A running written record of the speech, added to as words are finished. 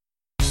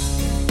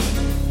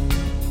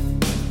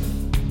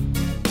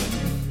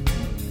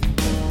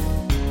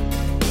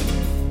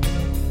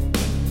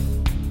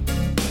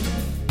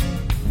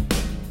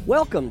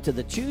Welcome to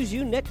the Choose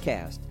You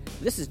Netcast.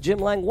 This is Jim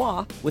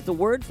Langlois with the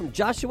word from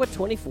Joshua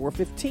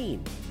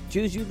 24:15.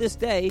 Choose you this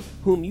day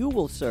whom you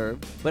will serve,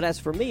 but as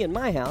for me and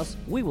my house,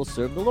 we will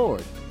serve the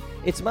Lord.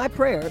 It's my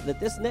prayer that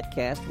this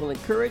netcast will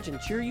encourage and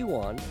cheer you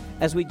on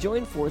as we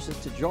join forces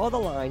to draw the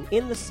line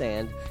in the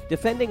sand,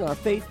 defending our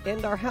faith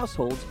and our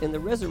households in the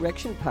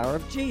resurrection power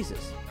of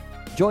Jesus.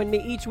 Join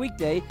me each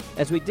weekday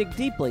as we dig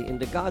deeply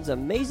into God's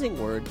amazing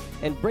word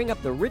and bring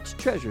up the rich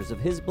treasures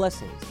of His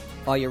blessings.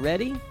 Are you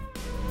ready?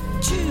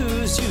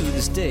 Choose you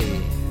this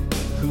day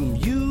whom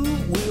you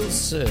will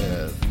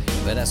serve.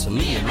 But as for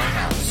me and my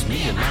house,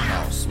 me and my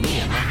house, me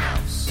and my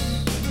house.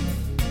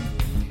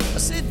 I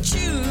said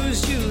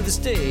choose you this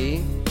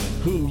day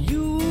whom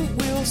you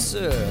will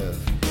serve.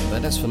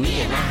 But as for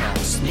me and my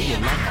house, me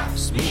and my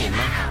house, me and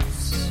my house.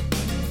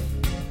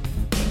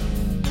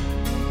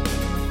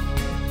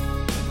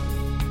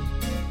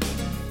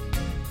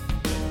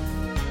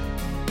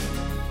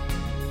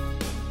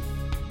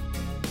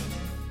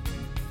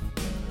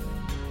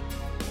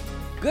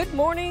 Good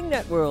morning,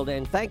 Networld,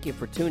 and thank you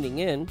for tuning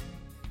in.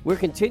 We're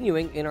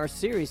continuing in our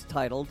series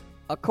titled,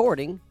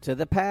 According to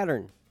the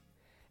Pattern.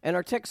 And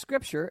our text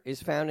scripture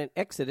is found in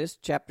Exodus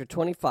chapter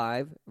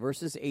 25,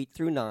 verses 8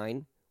 through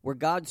 9, where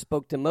God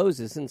spoke to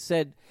Moses and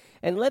said,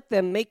 "And let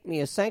them make me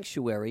a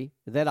sanctuary,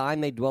 that I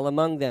may dwell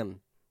among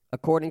them,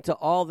 according to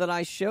all that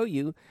I show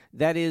you,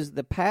 that is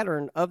the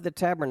pattern of the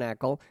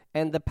tabernacle,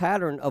 and the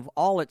pattern of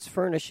all its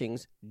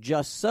furnishings,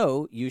 just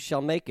so you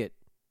shall make it."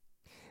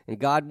 And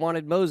God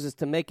wanted Moses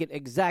to make it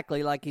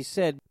exactly like he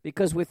said,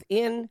 because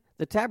within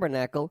the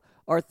tabernacle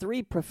are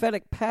three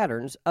prophetic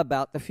patterns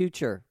about the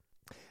future.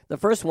 The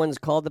first one's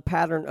called the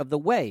pattern of the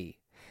way,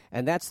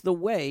 and that's the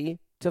way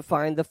to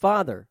find the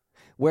Father,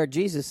 where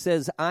Jesus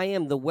says, "I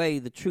am the way,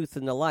 the truth,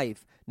 and the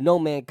life. No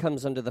man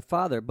comes unto the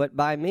Father but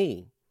by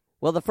me."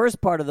 Well, the first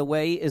part of the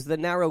way is the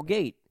narrow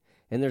gate,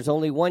 and there's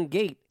only one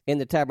gate in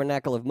the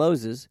tabernacle of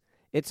Moses.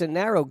 It's a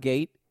narrow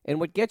gate,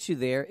 and what gets you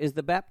there is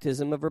the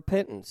baptism of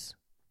repentance.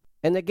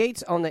 And the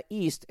gate's on the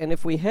east, and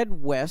if we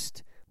head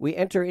west, we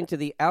enter into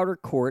the outer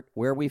court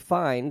where we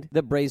find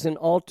the brazen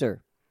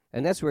altar.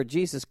 And that's where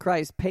Jesus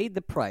Christ paid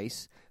the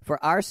price for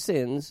our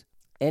sins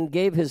and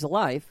gave His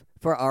life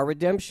for our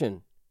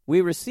redemption.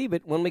 We receive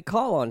it when we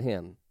call on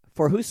Him.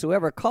 For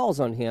whosoever calls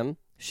on Him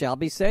shall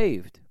be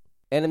saved.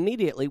 And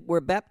immediately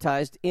we're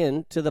baptized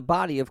into the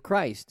body of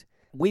Christ.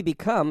 We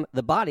become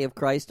the body of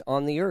Christ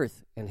on the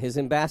earth and His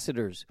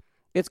ambassadors.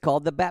 It's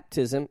called the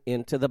baptism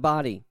into the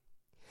body.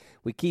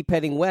 We keep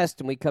heading west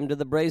and we come to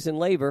the brazen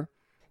laver.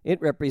 It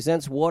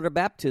represents water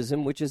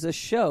baptism, which is a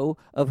show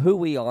of who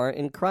we are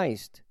in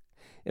Christ.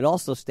 It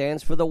also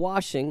stands for the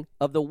washing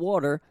of the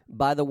water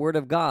by the Word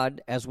of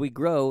God as we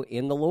grow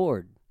in the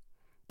Lord.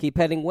 Keep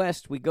heading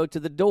west, we go to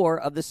the door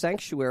of the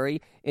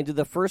sanctuary into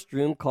the first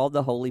room called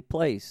the holy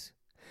place.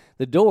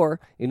 The door,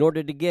 in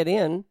order to get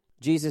in,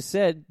 Jesus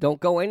said, don't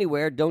go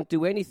anywhere, don't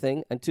do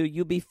anything until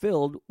you be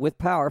filled with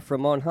power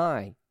from on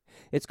high.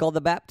 It's called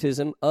the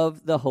baptism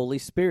of the Holy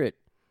Spirit.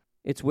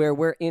 It's where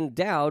we're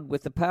endowed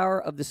with the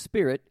power of the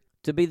Spirit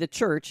to be the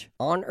church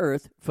on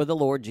earth for the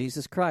Lord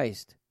Jesus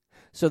Christ.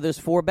 So there's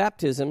four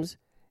baptisms.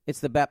 It's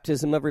the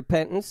baptism of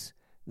repentance,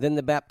 then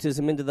the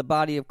baptism into the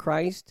body of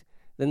Christ,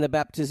 then the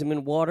baptism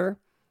in water,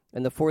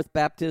 and the fourth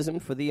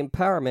baptism for the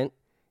empowerment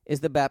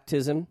is the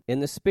baptism in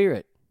the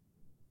Spirit.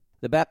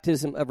 The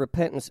baptism of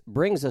repentance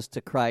brings us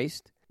to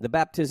Christ. The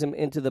baptism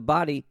into the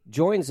body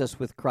joins us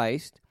with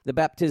Christ. The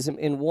baptism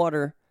in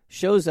water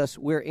shows us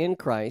we're in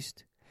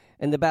Christ.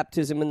 And the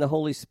baptism in the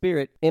Holy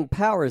Spirit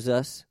empowers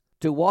us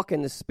to walk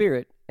in the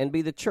Spirit and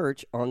be the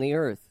church on the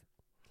earth.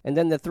 And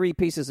then the three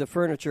pieces of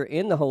furniture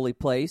in the holy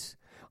place.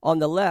 On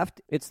the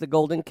left, it's the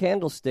golden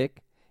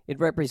candlestick. It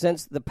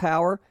represents the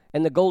power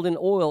and the golden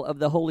oil of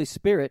the Holy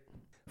Spirit.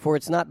 For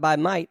it's not by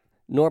might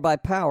nor by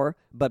power,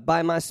 but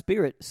by my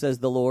Spirit, says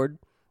the Lord.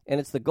 And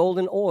it's the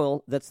golden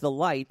oil that's the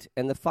light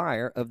and the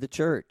fire of the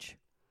church.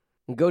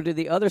 And go to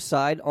the other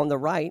side on the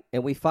right,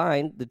 and we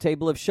find the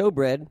table of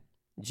showbread.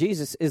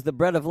 Jesus is the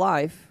bread of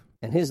life,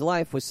 and His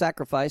life was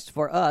sacrificed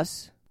for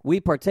us.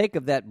 We partake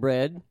of that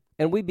bread,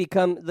 and we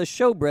become the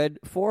showbread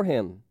for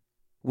Him.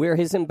 We're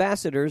His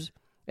ambassadors,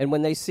 and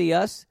when they see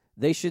us,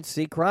 they should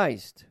see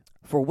Christ,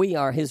 for we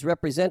are His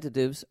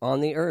representatives on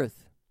the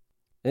earth.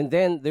 And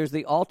then there's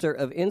the altar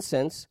of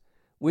incense,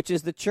 which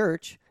is the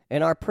church,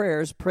 and our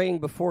prayers praying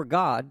before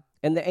God,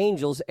 and the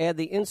angels add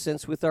the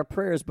incense with our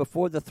prayers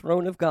before the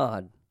throne of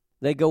God.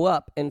 They go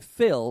up and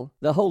fill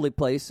the holy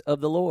place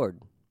of the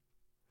Lord.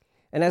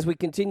 And as we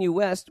continue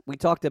west, we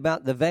talked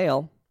about the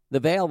veil. The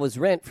veil was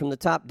rent from the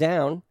top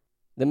down.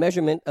 The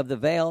measurement of the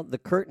veil, the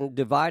curtain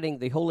dividing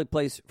the holy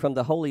place from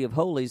the Holy of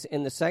Holies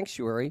in the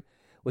sanctuary,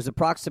 was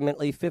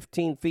approximately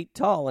 15 feet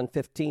tall and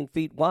 15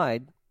 feet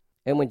wide.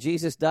 And when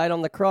Jesus died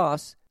on the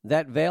cross,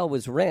 that veil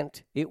was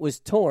rent. It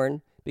was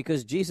torn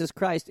because Jesus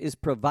Christ is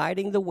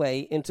providing the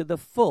way into the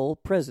full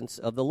presence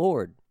of the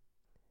Lord.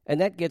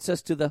 And that gets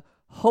us to the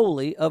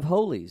Holy of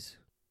Holies.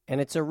 And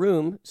it's a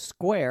room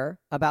square,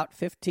 about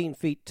 15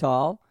 feet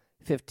tall,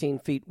 15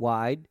 feet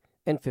wide,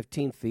 and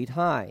 15 feet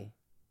high.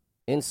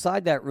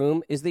 Inside that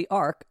room is the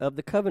Ark of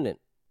the Covenant.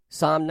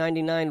 Psalm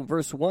 99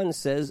 verse 1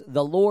 says,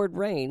 "The Lord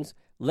reigns,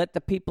 let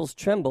the peoples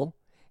tremble.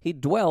 He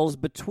dwells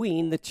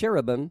between the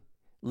cherubim,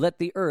 let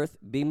the earth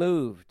be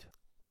moved."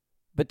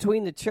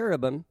 Between the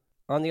cherubim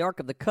on the Ark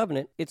of the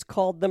Covenant, it's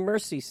called the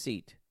mercy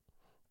seat.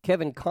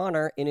 Kevin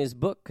Conner, in his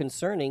book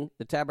concerning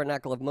the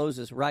Tabernacle of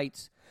Moses,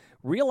 writes,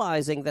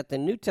 "Realizing that the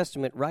New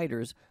Testament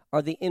writers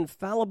are the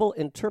infallible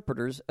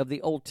interpreters of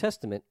the Old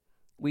Testament,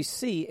 we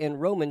see in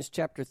Romans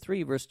chapter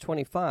 3, verse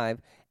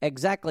 25,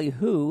 exactly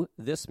who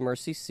this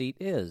mercy seat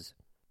is.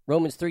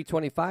 Romans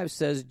 3:25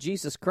 says,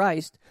 "Jesus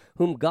Christ,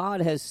 whom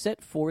God has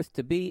set forth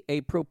to be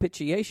a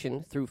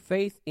propitiation through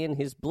faith in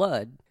his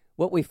blood."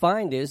 What we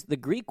find is the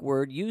Greek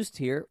word used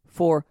here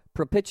for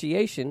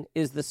propitiation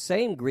is the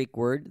same Greek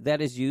word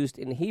that is used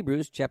in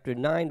Hebrews chapter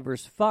 9,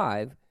 verse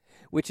 5,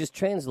 which is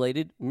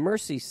translated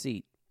mercy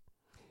seat.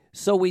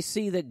 So we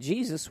see that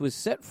Jesus was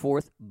set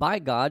forth by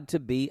God to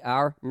be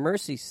our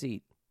mercy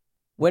seat.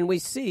 When we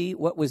see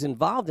what was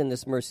involved in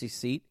this mercy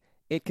seat,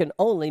 it can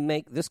only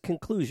make this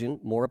conclusion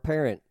more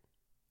apparent.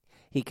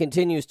 He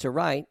continues to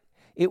write,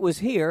 "It was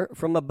here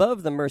from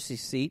above the mercy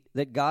seat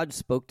that God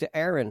spoke to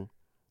Aaron."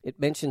 It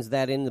mentions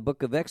that in the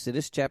book of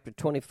Exodus, chapter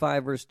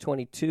 25, verse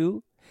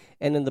 22,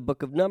 and in the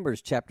book of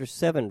Numbers, chapter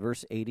 7,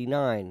 verse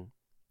 89.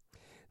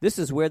 This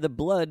is where the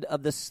blood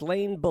of the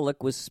slain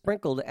bullock was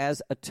sprinkled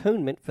as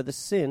atonement for the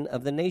sin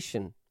of the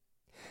nation.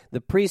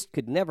 The priest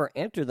could never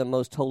enter the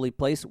most holy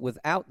place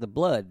without the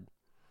blood.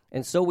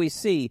 And so we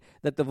see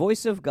that the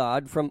voice of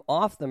God from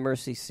off the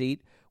mercy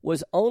seat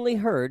was only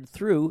heard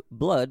through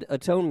blood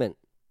atonement.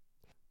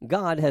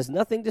 God has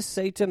nothing to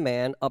say to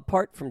man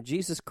apart from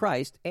Jesus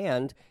Christ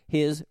and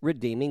his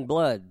redeeming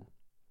blood.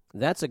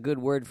 That's a good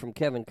word from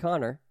Kevin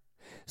Conner.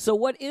 So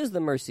what is the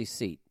mercy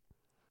seat?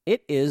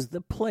 It is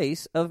the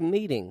place of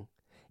meeting.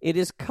 It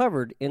is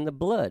covered in the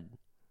blood.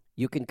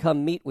 You can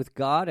come meet with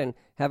God and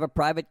have a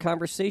private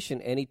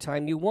conversation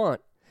anytime you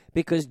want.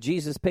 Because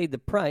Jesus paid the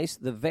price,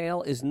 the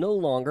veil is no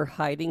longer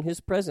hiding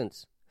his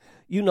presence.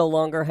 You no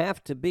longer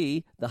have to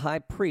be the high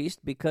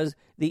priest because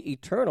the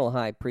eternal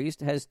high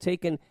priest has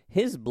taken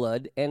his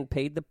blood and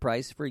paid the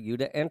price for you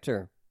to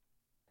enter.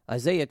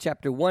 Isaiah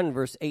chapter 1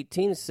 verse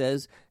 18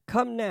 says,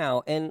 "Come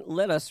now and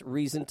let us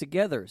reason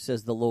together,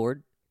 says the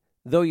Lord.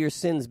 Though your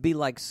sins be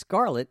like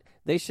scarlet,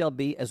 they shall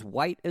be as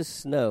white as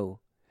snow.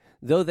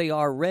 Though they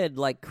are red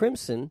like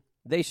crimson,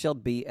 they shall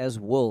be as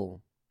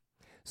wool."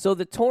 So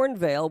the torn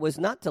veil was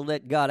not to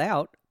let God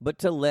out, but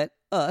to let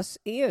us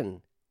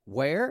in.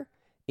 Where?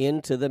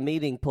 Into the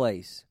meeting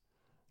place.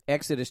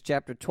 Exodus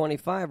chapter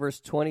 25, verse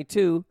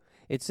 22,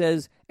 it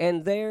says,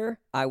 "And there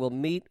I will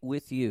meet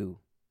with you."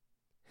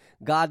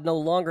 God no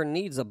longer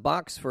needs a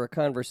box for a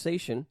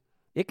conversation.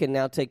 It can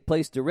now take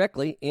place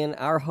directly in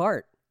our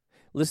heart.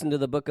 Listen to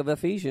the book of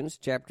Ephesians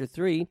chapter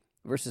 3,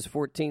 verses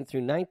 14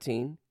 through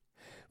 19.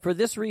 "For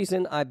this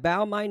reason I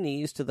bow my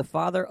knees to the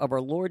Father of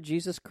our Lord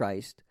Jesus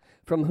Christ,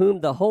 from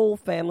whom the whole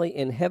family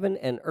in heaven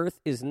and earth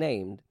is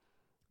named,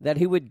 that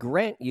he would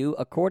grant you,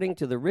 according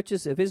to the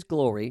riches of his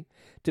glory,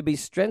 to be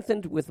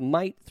strengthened with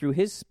might through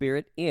his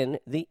Spirit in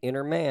the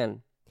inner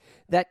man,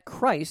 that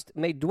Christ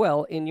may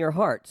dwell in your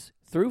hearts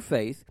through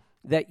faith,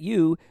 that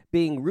you,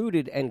 being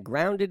rooted and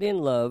grounded in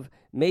love,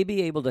 may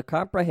be able to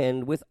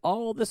comprehend with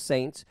all the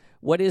saints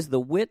what is the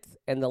width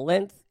and the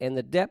length and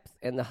the depth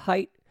and the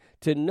height,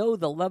 to know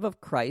the love of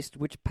Christ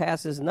which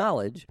passes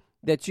knowledge,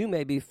 that you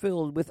may be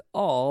filled with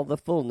all the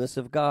fullness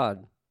of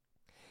God."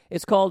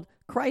 It's called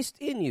Christ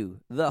in you,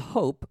 the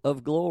hope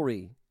of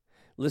glory.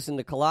 Listen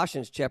to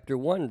Colossians chapter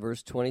 1,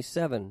 verse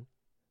 27.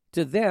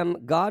 "To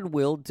them God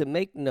willed to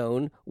make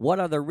known what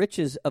are the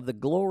riches of the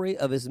glory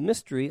of his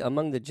mystery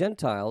among the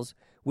Gentiles,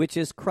 which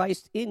is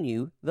Christ in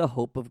you, the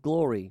hope of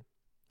glory."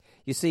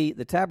 You see,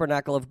 the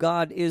tabernacle of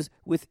God is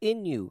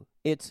within you.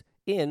 It's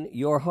in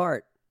your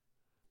heart.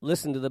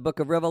 Listen to the book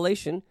of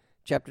Revelation,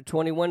 chapter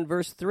 21,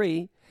 verse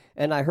 3.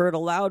 "And I heard a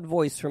loud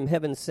voice from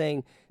heaven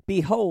saying,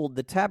 Behold,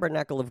 the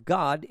tabernacle of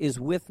God is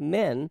with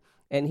men,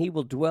 and he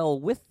will dwell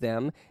with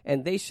them,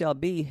 and they shall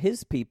be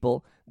his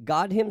people.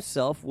 God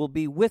himself will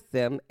be with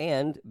them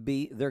and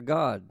be their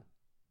God."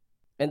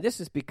 And this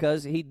is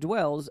because he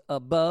dwells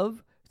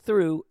above,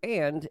 through,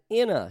 and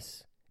in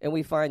us. And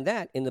we find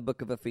that in the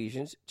book of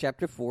Ephesians,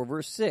 chapter 4,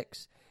 verse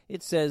 6.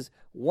 It says,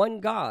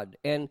 "One God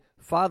and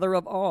Father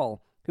of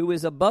all, who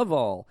is above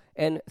all,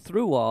 and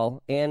through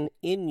all, and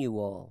in you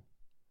all."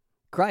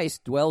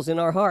 Christ dwells in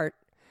our heart.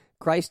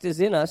 Christ is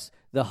in us,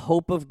 the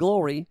hope of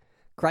glory.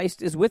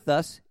 Christ is with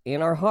us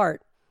in our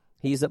heart.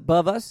 He's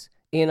above us,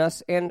 in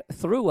us, and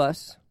through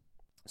us.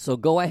 So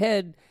go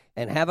ahead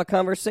and have a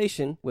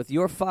conversation with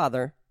your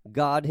Father,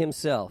 God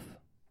himself.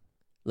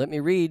 Let me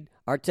read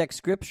our text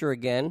scripture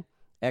again,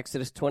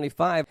 Exodus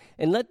 25.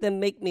 "And let them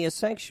make me a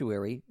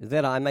sanctuary,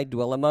 that I may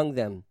dwell among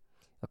them,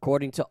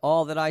 according to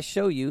all that I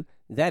show you,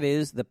 that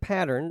is, the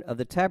pattern of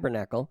the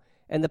tabernacle,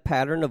 and the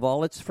pattern of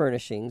all its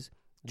furnishings,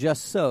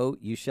 just so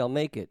you shall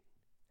make it."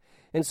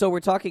 And so we're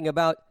talking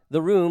about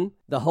the room,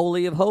 the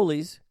Holy of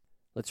Holies.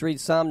 Let's read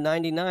Psalm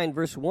 99,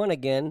 verse 1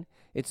 again.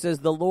 It says,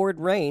 "The Lord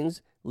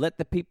reigns, let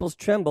the peoples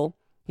tremble.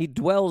 He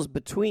dwells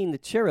between the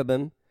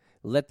cherubim.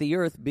 Let the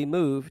earth be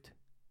moved.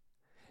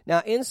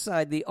 Now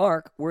inside the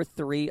ark were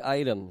 3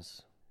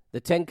 items: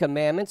 the 10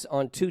 Commandments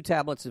on 2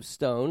 tablets of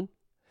stone,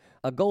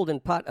 a golden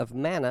pot of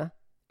manna,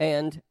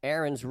 and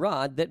Aaron's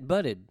rod that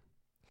budded.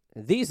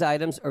 These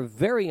items are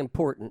very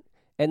important,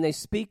 and they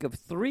speak of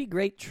 3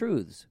 great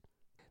truths.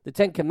 The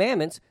 10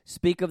 Commandments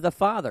speak of the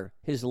Father,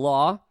 His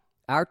law,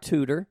 our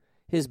tutor,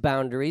 His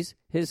boundaries,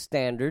 His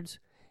standards,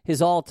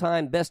 His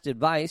all-time best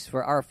advice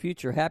for our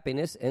future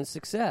happiness and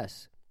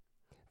success.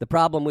 The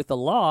problem with the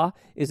law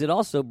is it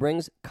also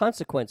brings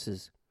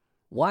consequences.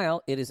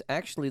 While it is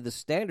actually the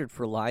standard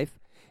for life,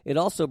 it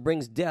also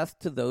brings death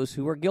to those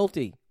who are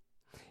guilty.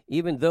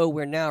 Even though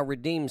we're now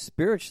redeemed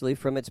spiritually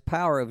from its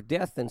power of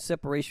death and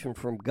separation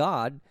from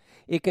God,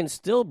 it can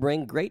still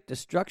bring great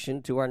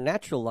destruction to our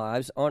natural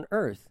lives on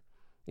earth.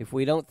 If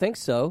we don't think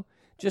so,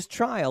 just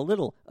try a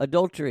little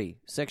adultery,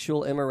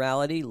 sexual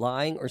immorality,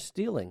 lying, or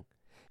stealing.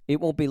 It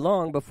won't be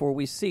long before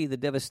we see the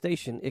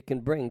devastation it can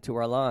bring to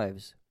our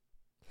lives.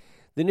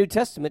 The New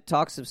Testament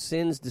talks of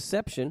sin's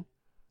deception.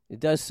 It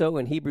does so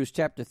in Hebrews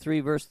chapter 3,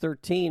 verse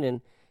 13,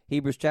 and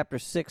Hebrews chapter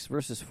 6,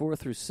 verses 4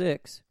 through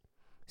 6.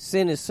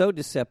 Sin is so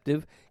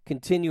deceptive,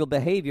 continual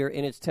behavior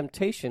in its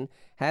temptation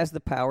has the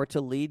power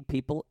to lead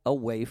people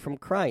away from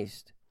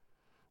Christ.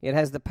 It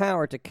has the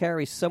power to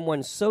carry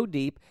someone so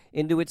deep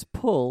into its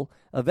pull,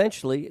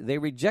 eventually they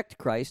reject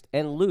Christ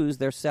and lose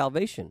their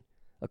salvation,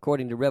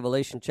 according to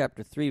Revelation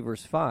chapter 3,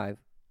 verse 5.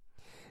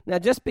 Now,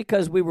 just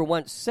because we were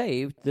once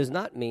saved does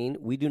not mean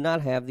we do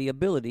not have the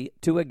ability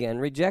to again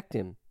reject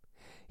Him.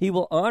 He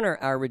will honor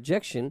our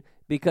rejection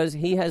because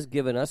He has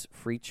given us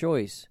free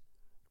choice.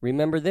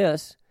 Remember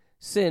this,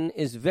 sin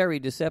is very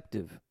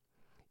deceptive.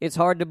 It's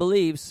hard to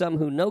believe some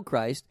who know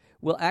Christ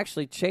will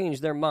actually change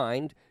their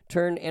mind,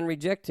 turn and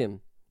reject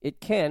Him. It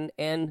can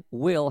and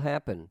will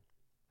happen.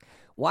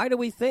 Why do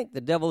we think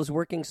the devil is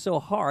working so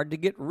hard to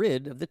get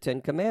rid of the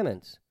 10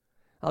 Commandments?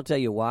 I'll tell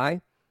you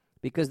why.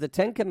 Because the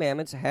 10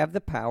 Commandments have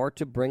the power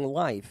to bring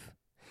life.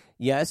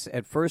 Yes,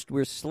 at first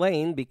we're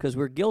slain because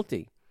we're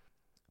guilty.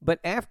 But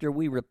after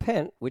we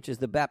repent, which is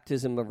the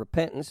baptism of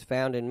repentance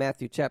found in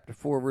Matthew chapter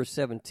 4, verse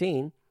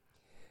 17,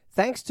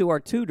 thanks to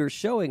our tutor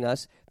showing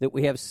us that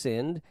we have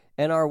sinned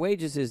and our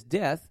wages is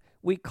death,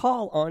 we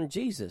call on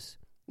Jesus,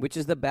 which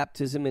is the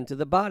baptism into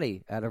the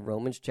body, out of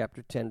Romans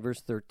chapter 10, verse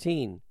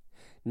 13.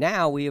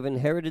 Now we have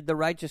inherited the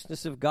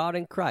righteousness of God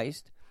in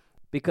Christ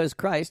because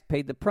Christ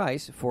paid the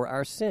price for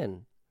our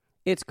sin.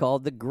 It's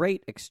called the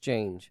Great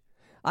Exchange.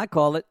 I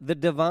call it the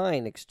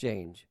Divine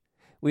Exchange.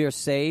 We are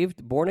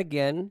saved, born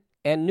again,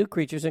 and new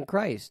creatures in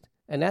Christ.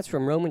 And that's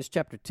from Romans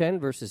chapter 10,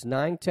 verses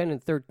 9, 10,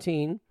 and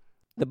 13,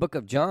 the book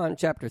of John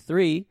chapter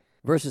 3,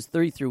 verses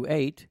 3 through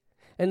 8,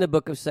 and the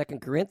book of 2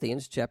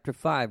 Corinthians chapter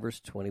 5,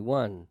 verse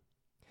 21.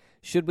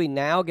 Should we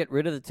now get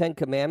rid of the 10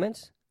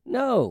 Commandments?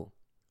 No.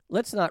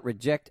 Let's not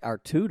reject our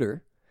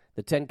tutor.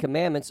 The 10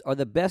 Commandments are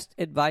the best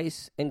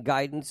advice and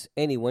guidance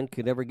anyone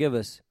could ever give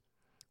us.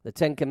 The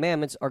 10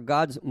 Commandments are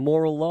God's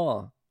moral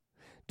law.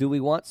 Do we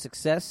want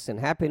success and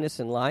happiness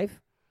in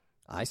life?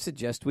 I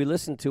suggest we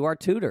listen to our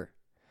tutor.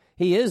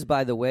 He is,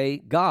 by the way,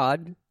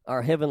 God,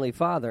 our Heavenly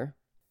Father.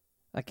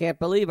 I can't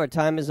believe our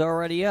time is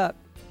already up,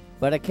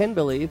 but I can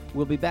believe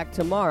we'll be back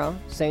tomorrow,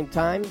 same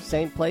time,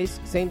 same place,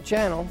 same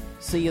channel.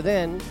 See you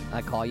then.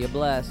 I call you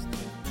blessed.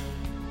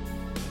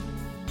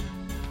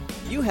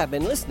 You have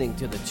been listening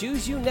to the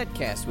Choose You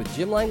Netcast with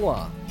Jim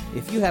Langlois.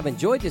 If you have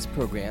enjoyed this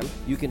program,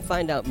 you can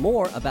find out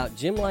more about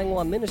Jim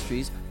Langlois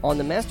Ministries on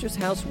the Master's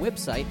House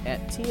website at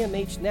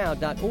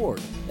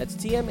tmhnow.org. That's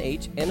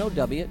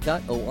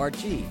tmhnow.org.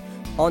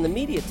 On the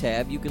Media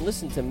tab, you can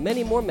listen to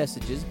many more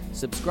messages,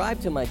 subscribe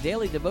to my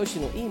daily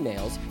devotional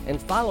emails,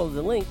 and follow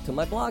the link to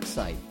my blog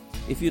site.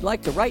 If you'd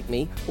like to write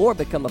me or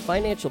become a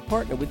financial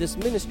partner with this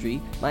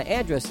ministry, my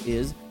address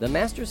is The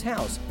Master's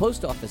House,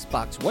 Post Office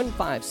Box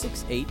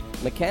 1568,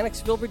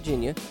 Mechanicsville,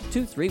 Virginia,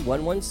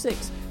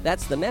 23116.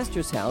 That's The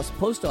Master's House,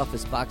 Post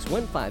Office Box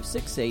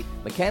 1568,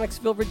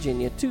 Mechanicsville,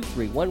 Virginia,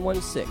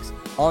 23116.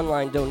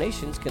 Online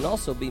donations can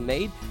also be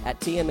made at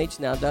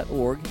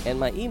tmhnow.org, and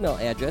my email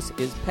address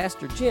is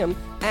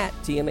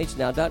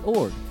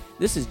pastorjim@tmhnow.org.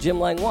 This is Jim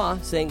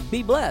Langlois saying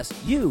be blessed,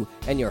 you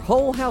and your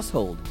whole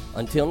household.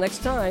 Until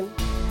next time.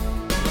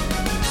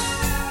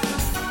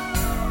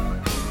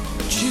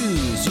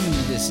 Choose you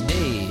this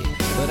day,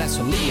 but that's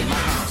for me and my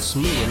house,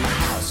 me and my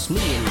house,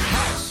 me and my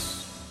house.